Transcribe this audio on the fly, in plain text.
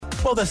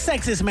Well, the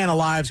Sexiest Man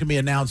Alive is going to be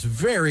announced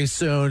very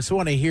soon, so I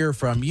want to hear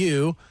from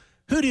you.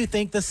 Who do you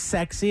think the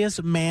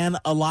sexiest man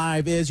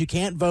alive is? You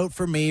can't vote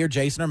for me or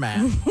Jason or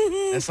Matt.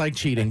 That's like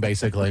cheating,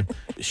 basically.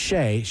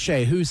 Shay,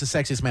 who's the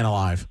sexiest man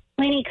alive?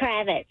 Lenny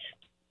Kravitz.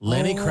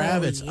 Lenny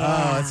Kravitz. Yeah.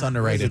 Oh, that's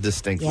underrated. It's a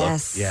distinct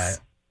Yes. Yeah.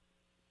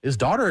 His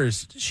daughter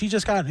she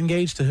just got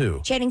engaged to who?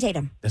 Channing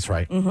Tatum. That's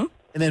right. Mm-hmm.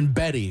 And then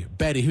Betty,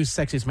 who's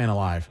the sexiest man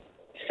alive?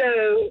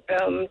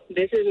 So,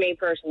 this is me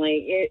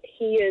personally.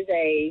 He is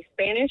a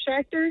Spanish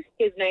actor.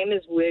 His name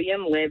is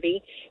William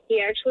Levy.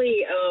 He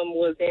actually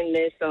was in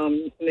this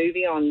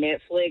movie on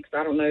Netflix.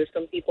 I don't know,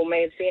 some people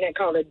may have seen it,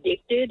 called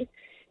Addicted.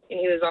 And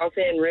he was also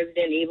in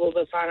Resident Evil,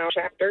 the final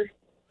chapter.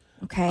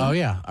 Okay. Oh,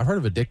 yeah. I've heard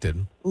of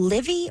Addicted.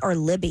 Livy or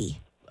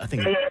Libby? I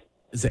think,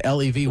 is it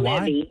Levy?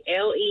 Levy.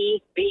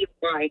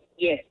 Levy,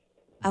 yes.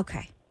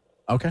 Okay.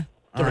 Okay.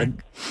 All right.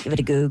 Give it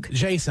a goog.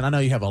 Jason, I know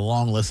you have a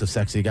long list of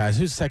sexy guys.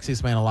 Who's the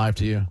sexiest man alive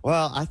to you?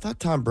 Well, I thought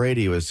Tom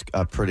Brady was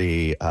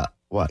pretty,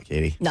 what,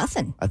 Katie?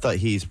 Nothing. I thought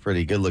he's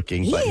pretty good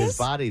looking, He but is. his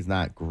body's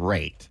not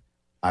great,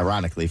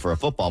 ironically, for a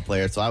football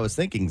player. So I was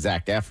thinking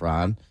Zac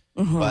Efron,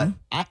 but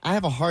I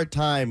have a hard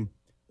time.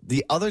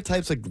 The other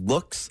types of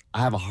looks, I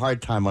have a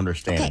hard time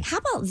understanding. Okay, how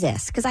about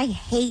this? Because I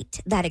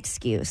hate that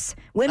excuse.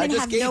 Women I just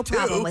have gave no two.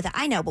 problem with it.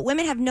 I know, but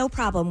women have no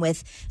problem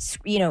with,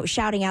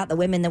 shouting out the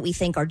women that we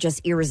think are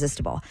just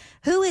irresistible.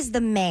 Who is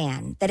the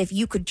man that if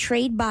you could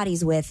trade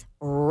bodies with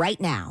right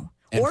now,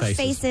 And or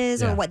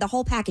faces. or Yeah. what the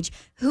whole package,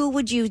 who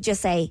would you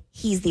just say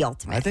he's the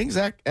ultimate? I think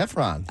Zac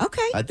Efron.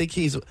 Okay. I think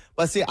he's,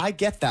 but see, I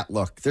get that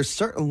look. There's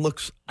certain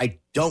looks I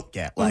don't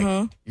get.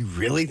 Like, you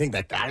really think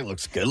that guy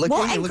looks good looking?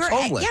 He and looks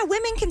homeless. yeah,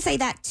 women can say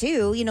that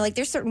too.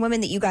 There's certain women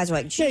that you guys are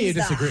like, Yeah, you she's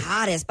the disagree.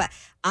 hottest, but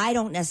I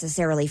don't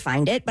necessarily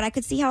find it, but I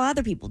could see how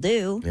other people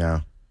do.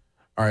 Yeah.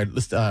 All right,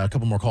 let's a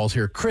couple more calls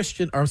here.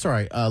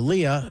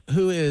 Leah,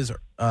 who is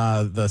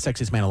the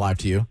sexiest man alive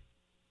to you?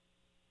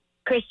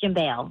 Christian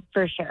Bale,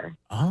 for sure.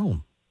 Oh,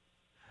 I'm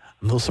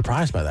a little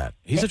surprised by that.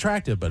 He's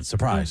attractive, but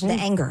surprised. The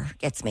anger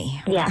gets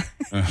me. Yeah.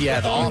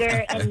 Yeah,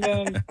 Anger, and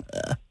then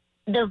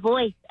the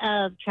voice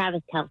of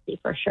Travis Kelce,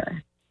 for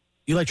sure.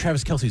 you like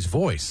Travis Kelce's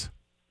voice.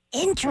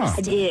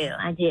 Interesting.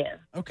 I do.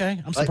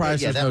 Okay, I'm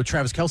surprised yeah, there's no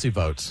Travis Kelce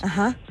votes.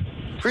 Uh-huh.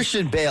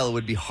 Christian Bale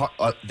would be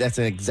hard. That's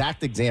an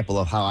exact example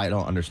of how I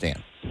don't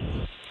understand.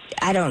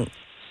 I don't.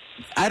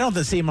 I don't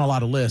see him on a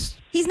lot of lists.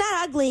 He's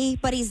not ugly,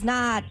 but he's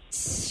not.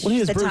 When he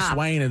is the Bruce top.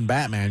 Wayne and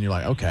Batman, you're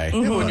like, okay.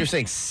 Yeah, when you're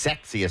saying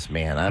sexiest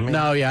man, I mean,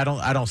 No, yeah,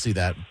 I don't see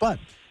that. But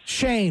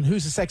Shane,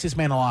 who's the sexiest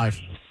man alive?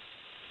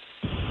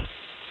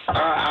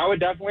 I would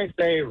definitely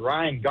say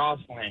Ryan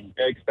Gosling,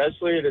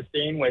 especially the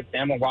scene with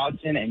Emma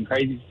Watson and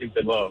Crazy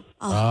Stupid Love.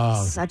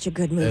 Oh, such a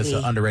good movie. It's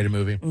an underrated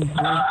movie.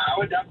 I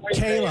would definitely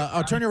say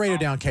Kayla, turn your radio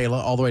down,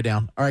 Kayla, all the way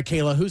down. All right,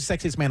 Kayla, who's the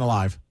sexiest man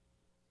alive?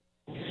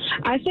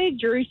 I say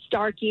Drew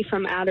Starkey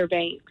from Outer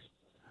Banks.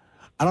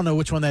 I don't know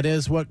which one that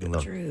is. What?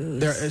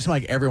 Drews. It's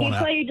like everyone.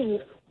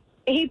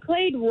 He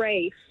played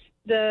Rafe,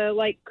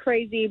 the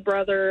crazy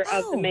brother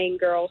of the main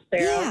girl,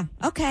 Sarah.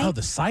 Yeah. Okay. Oh,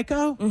 the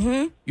Psycho?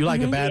 Mm-hmm. You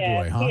like a bad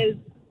boy, huh?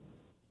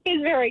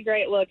 He's very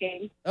great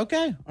looking.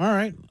 Okay, all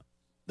right.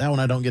 That one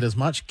I don't get as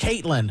much.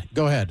 Caitlin,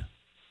 go ahead.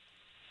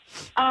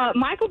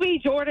 Michael B.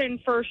 Jordan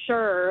for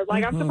sure.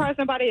 I'm surprised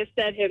nobody has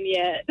said him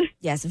yet.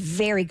 Yes,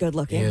 very good He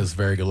looking. is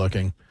very good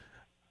looking.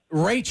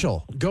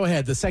 Rachel, go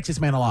ahead. The sexiest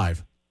man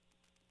alive.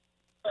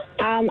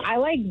 I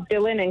like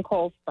Dylan and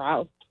Cole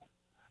Sprouse.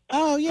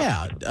 Oh,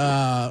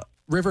 yeah.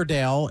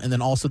 Riverdale, and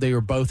then also they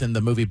were both in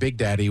the movie Big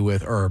Daddy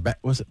was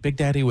it Big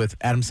Daddy with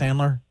Adam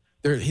Sandler?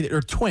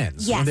 They're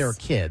twins when they were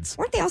kids.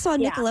 Weren't they also on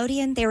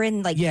Nickelodeon? They were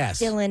in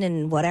Yes. Dylan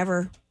and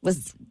whatever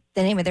was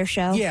the name of their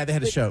show. Yeah, they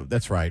had a show.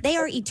 That's right. They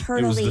are It was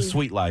eternally. The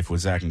Sweet Life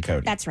with Zach and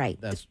Cody. That's right.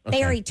 That's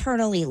They are okay.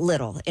 eternally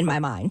little in my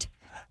mind.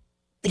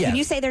 Yeah. When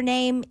you say their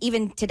name,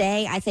 even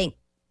today, I think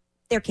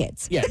they're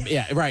kids.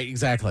 Yeah, right,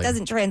 exactly.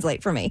 Doesn't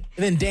translate for me.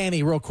 And then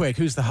Danny, real quick,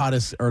 who's the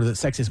hottest or the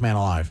sexiest man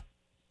alive?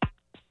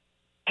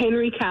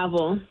 Henry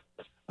Cavill.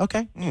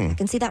 Okay. I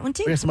can see that one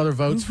too. We got some other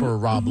votes for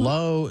Rob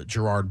Lowe,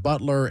 Gerard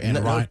Butler, and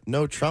Ryan.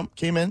 no Trump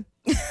came in.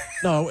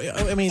 No,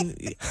 I mean,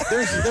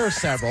 there are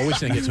several. We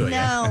shouldn't get to it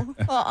yet. No,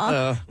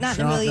 not in a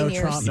Trump, million no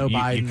years. Trump, no You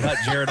Biden. cut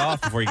Jared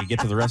off before you could get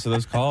to the rest of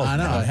those calls. I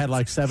know. I had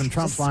like 7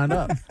 Trumps lined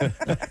up.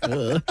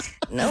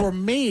 For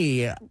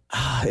me,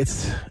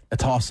 it's a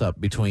toss-up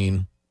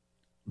between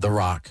The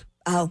Rock.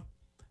 Oh,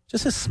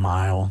 Just his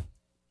smile.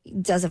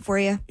 does it for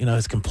you?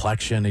 His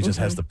complexion. He just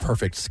has the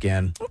perfect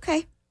skin.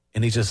 Okay.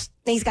 And he's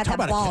got talk that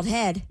about bald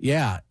head.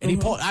 Yeah. And he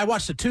pulled. I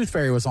watched The Tooth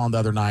Fairy was on the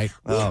other night.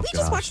 We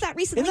just watched that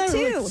recently Isn't that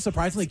too. really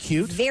surprisingly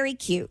cute? Very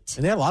cute.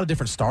 And they had a lot of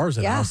different stars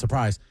in it. I was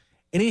surprised.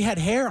 And he had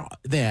hair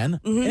then,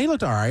 and he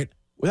looked all right.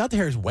 Without the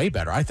hair, he's way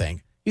better, I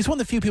think. He's one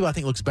of the few people I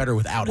think looks better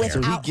without hair. So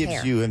he Out gives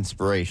hair. you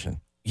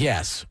inspiration.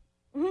 Yes.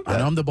 I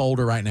know I'm the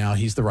boulder right now.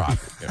 He's the rock.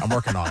 I'm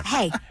working on it.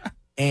 Hey,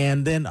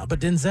 And then, but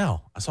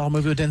Denzel. I saw a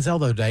movie with Denzel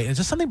the other day, and it's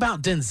just something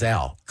about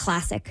Denzel.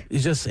 classic.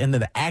 He's just into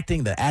the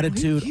acting, the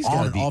attitude, He's on got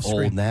to and be off old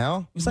screen.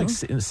 now. He's like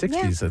in the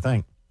 60s, I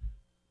think.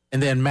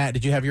 And then, Matt,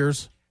 did you have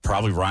yours?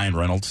 Probably Ryan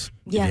Reynolds.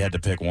 Yeah. If you had to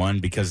pick one,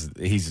 because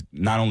he's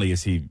not only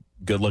is he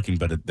good looking,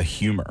 but the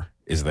humor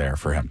is there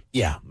for him.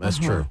 Yeah, that's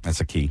true. That's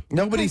a key.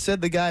 Nobody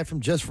said the guy from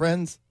Just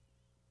Friends?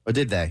 Or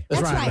did they?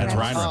 That's Ryan Ryan Reynolds.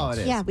 Ryan Reynolds. Reynolds. Oh,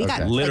 it is. Yeah, we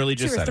got Okay. Literally like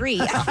just two or said it. three.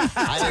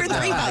 I Two or didn't know.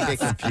 three I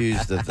votes. get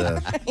confused of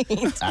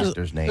the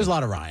actor's name. There's a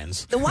lot of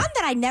Ryans. The one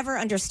that I never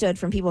understood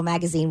from People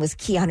Magazine was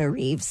Keanu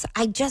Reeves.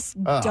 I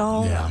just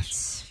don't. yeah.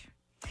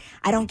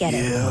 I don't get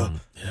it.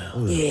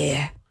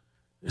 Yeah.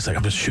 It's like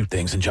I'm just shoot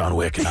things in John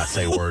Wick and not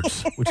say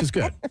words, which is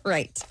good.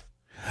 Right.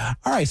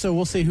 All right, so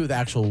we'll see who the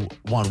actual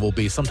one will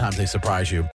be. Sometimes they surprise you.